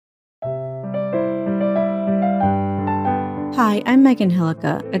Hi, I'm Megan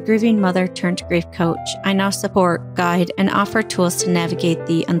Hillica, a grieving mother turned grief coach. I now support, guide, and offer tools to navigate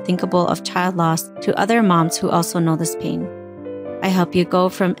the unthinkable of child loss to other moms who also know this pain. I help you go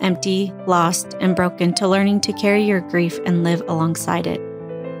from empty, lost, and broken to learning to carry your grief and live alongside it.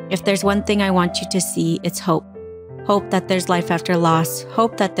 If there's one thing I want you to see, it's hope. Hope that there's life after loss,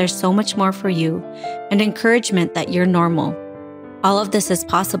 hope that there's so much more for you, and encouragement that you're normal. All of this is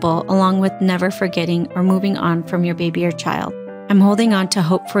possible, along with never forgetting or moving on from your baby or child. I'm holding on to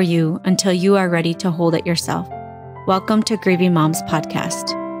hope for you until you are ready to hold it yourself. Welcome to Grieving Moms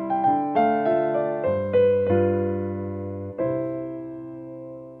Podcast.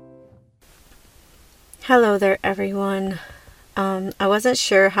 Hello there, everyone. I wasn't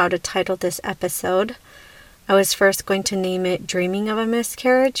sure how to title this episode. I was first going to name it Dreaming of a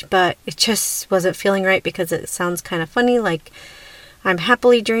Miscarriage, but it just wasn't feeling right because it sounds kind of funny, like I'm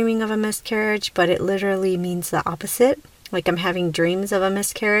happily dreaming of a miscarriage, but it literally means the opposite. Like I'm having dreams of a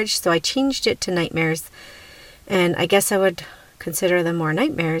miscarriage, so I changed it to nightmares. And I guess I would consider them more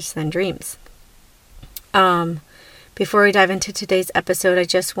nightmares than dreams. Before we dive into today's episode, I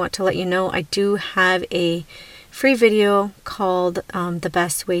just want to let you know I do have a free video called The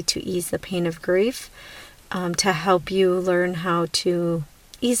Best Way to Ease the Pain of Grief to help you learn how to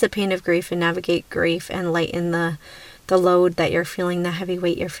ease the pain of grief and navigate grief and lighten the load that you're feeling, the heavy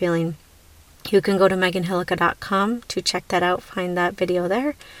weight you're feeling. You can go to meganhillica.com to check that out, find that video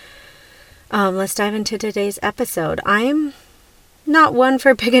there. Let's dive into today's episode. I'm not one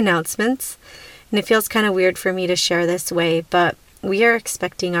for big announcements, and it feels kind of weird for me to share this way, but we are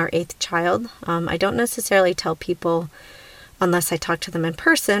expecting our 8th child. I don't necessarily tell people unless I talk to them in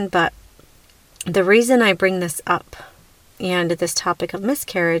person, but the reason I bring this up and this topic of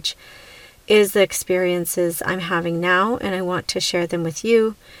miscarriage is the experiences I'm having now, and I want to share them with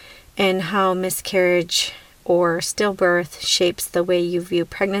you and how miscarriage or stillbirth shapes the way you view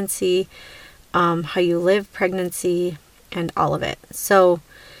pregnancy, how you live pregnancy, and all of it. So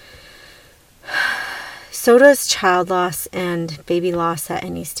does child loss and baby loss at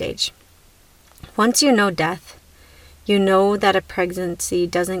any stage. Once you know death, you know that a pregnancy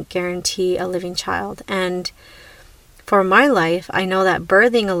doesn't guarantee a living child. And for my life, I know that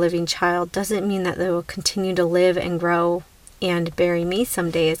birthing a living child doesn't mean that they will continue to live and grow and bury me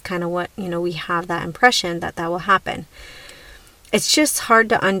someday. Is kind of what, we have that impression that will happen. It's just hard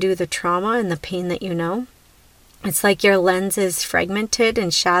to undo the trauma and the pain that you know. It's like your lens is fragmented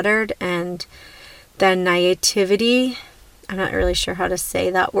and shattered, and the naivety, I'm not really sure how to say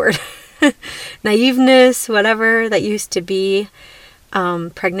that word, naiveness, whatever that used to be,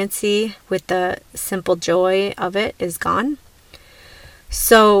 pregnancy with the simple joy of it is gone.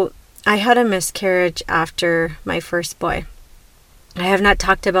 So I had a miscarriage after my first boy. I have not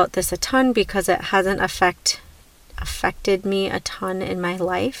talked about this a ton because it hasn't affected me a ton in my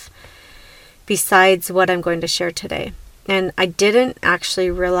life besides what I'm going to share today. And I didn't actually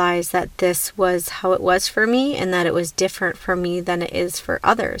realize that this was how it was for me and that it was different for me than it is for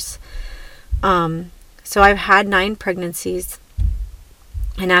others. So I've had 9 pregnancies.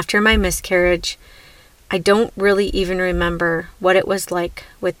 And after my miscarriage, I don't really even remember what it was like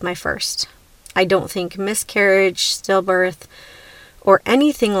with my first. I don't think miscarriage, stillbirth, or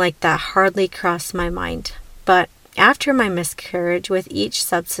anything like that hardly crossed my mind. But after my miscarriage, with each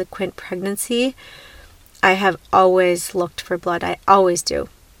subsequent pregnancy, I have always looked for blood. I always do.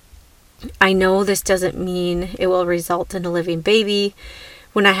 I know this doesn't mean it will result in a living baby.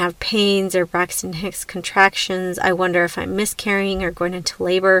 When I have pains or Braxton Hicks contractions, I wonder if I'm miscarrying or going into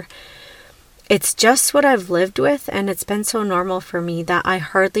labor. It's just what I've lived with, and it's been so normal for me that I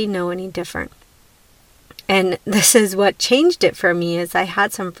hardly know any different. And this is what changed it for me, is I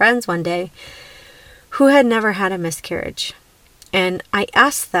had some friends one day who had never had a miscarriage. And I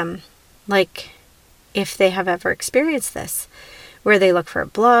asked them, if they have ever experienced this, where they look for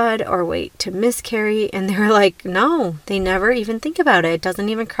blood or wait to miscarry, and they're like, no, they never even think about it. It doesn't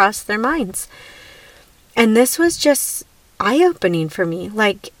even cross their minds. And this was just eye-opening for me.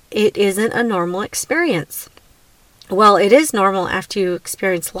 It isn't a normal experience. Well, it is normal after you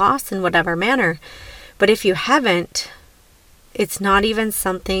experience loss in whatever manner, but if you haven't, it's not even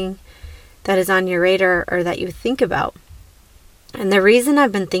something that is on your radar or that you think about. And the reason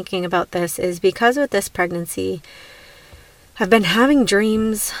I've been thinking about this is because with this pregnancy, I've been having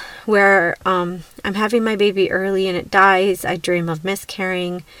dreams where I'm having my baby early and it dies. I dream of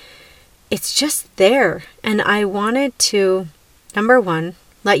miscarrying. It's just there. And I wanted to, number one,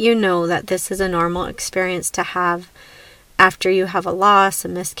 let you know that this is a normal experience to have after you have a loss, a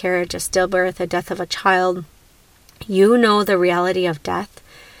miscarriage, a stillbirth, a death of a child. You know the reality of death,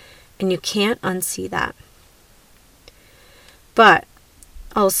 and you can't unsee that. But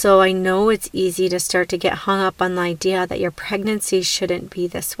also, I know it's easy to start to get hung up on the idea that your pregnancy shouldn't be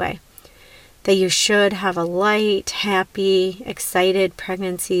this way. That you should have a light, happy, excited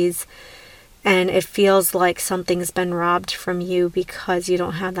pregnancies, and it feels like something's been robbed from you because you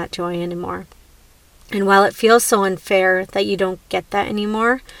don't have that joy anymore. And while it feels so unfair that you don't get that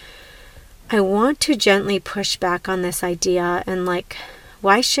anymore, I want to gently push back on this idea and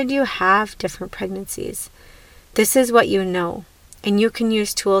why should you have different pregnancies? This is what you know, and you can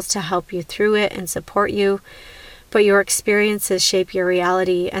use tools to help you through it and support you, but your experiences shape your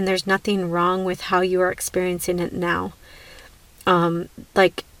reality, and there's nothing wrong with how you are experiencing it now.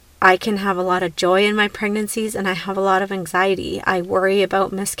 I can have a lot of joy in my pregnancies, and I have a lot of anxiety. I worry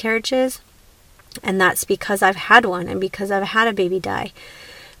about miscarriages, and that's because I've had one and because I've had a baby die.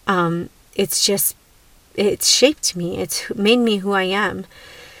 It's shaped me. It's made me who I am.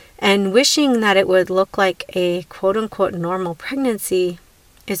 And wishing that it would look like a quote-unquote normal pregnancy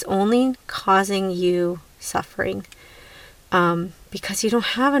is only causing you suffering, because you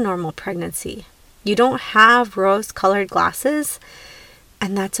don't have a normal pregnancy. You don't have rose-colored glasses,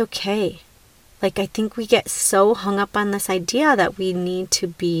 and that's okay. I think we get so hung up on this idea that we need to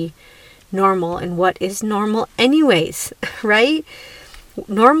be normal, and what is normal anyways, right?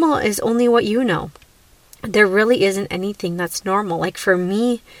 Normal is only what you know. There really isn't anything that's normal. For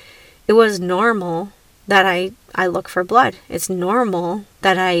me, it was normal that I look for blood. It's normal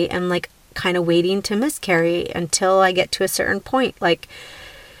that I am kind of waiting to miscarry until I get to a certain point.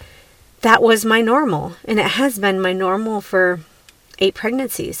 That was my normal, and it has been my normal for 8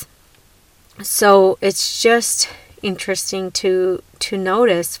 pregnancies. So it's just interesting to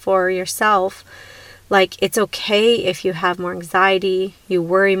notice for yourself, it's okay if you have more anxiety, you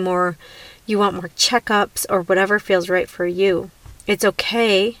worry more, you want more checkups, or whatever feels right for you. It's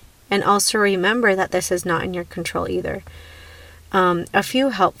okay. And also remember that this is not in your control either. A few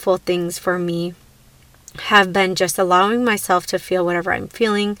helpful things for me have been just allowing myself to feel whatever I'm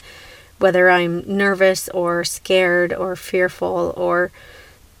feeling, whether I'm nervous or scared or fearful or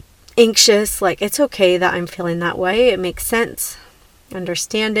anxious. It's okay that I'm feeling that way. It makes sense.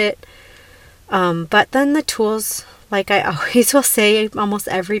 Understand it. But then the tools, I always will say, almost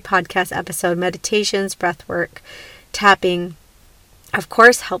every podcast episode, meditations, breath work, tapping, of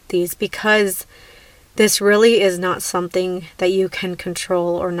course, help these, because this really is not something that you can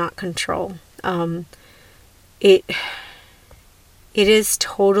control or not control. It is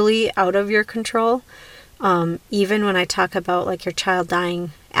totally out of your control. Even when I talk about your child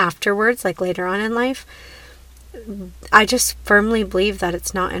dying afterwards, later on in life, I just firmly believe that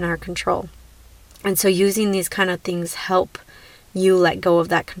it's not in our control. And so using these kind of things help you let go of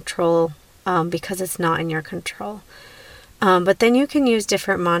that control, because it's not in your control. But then you can use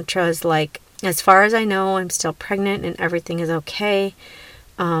different mantras as far as I know, I'm still pregnant and everything is okay.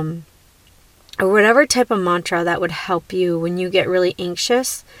 Or whatever type of mantra that would help you when you get really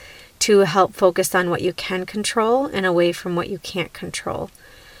anxious, to help focus on what you can control and away from what you can't control.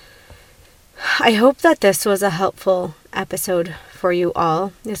 I hope that this was a helpful episode for you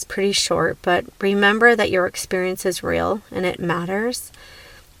all. It's pretty short, but remember that your experience is real and it matters.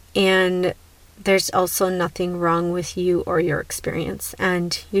 And there's also nothing wrong with you or your experience.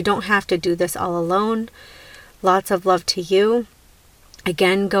 And you don't have to do this all alone. Lots of love to you.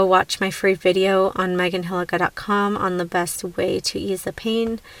 Again, go watch my free video on meganhilliga.com on the best way to ease the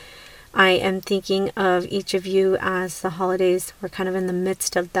pain. I am thinking of each of you as the holidays. We're kind of in the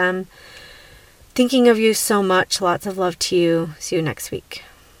midst of them. Thinking of you so much. Lots of love to you. See you next week.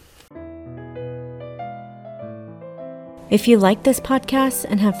 If you like this podcast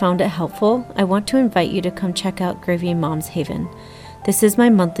and have found it helpful, I want to invite you to come check out Grieving Moms Haven. This is my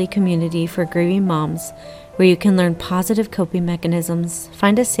monthly community for grieving moms, where you can learn positive coping mechanisms,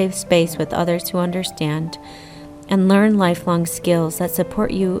 find a safe space with others who understand, and learn lifelong skills that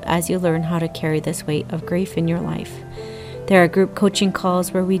support you as you learn how to carry this weight of grief in your life. There are group coaching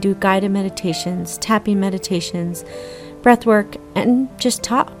calls where we do guided meditations, tapping meditations, breath work, and just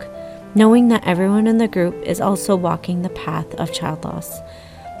talk, knowing that everyone in the group is also walking the path of child loss.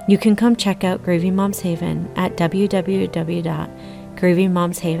 You can come check out Grieving Moms Haven at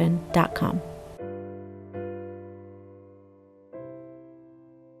www.grievingmomshaven.com.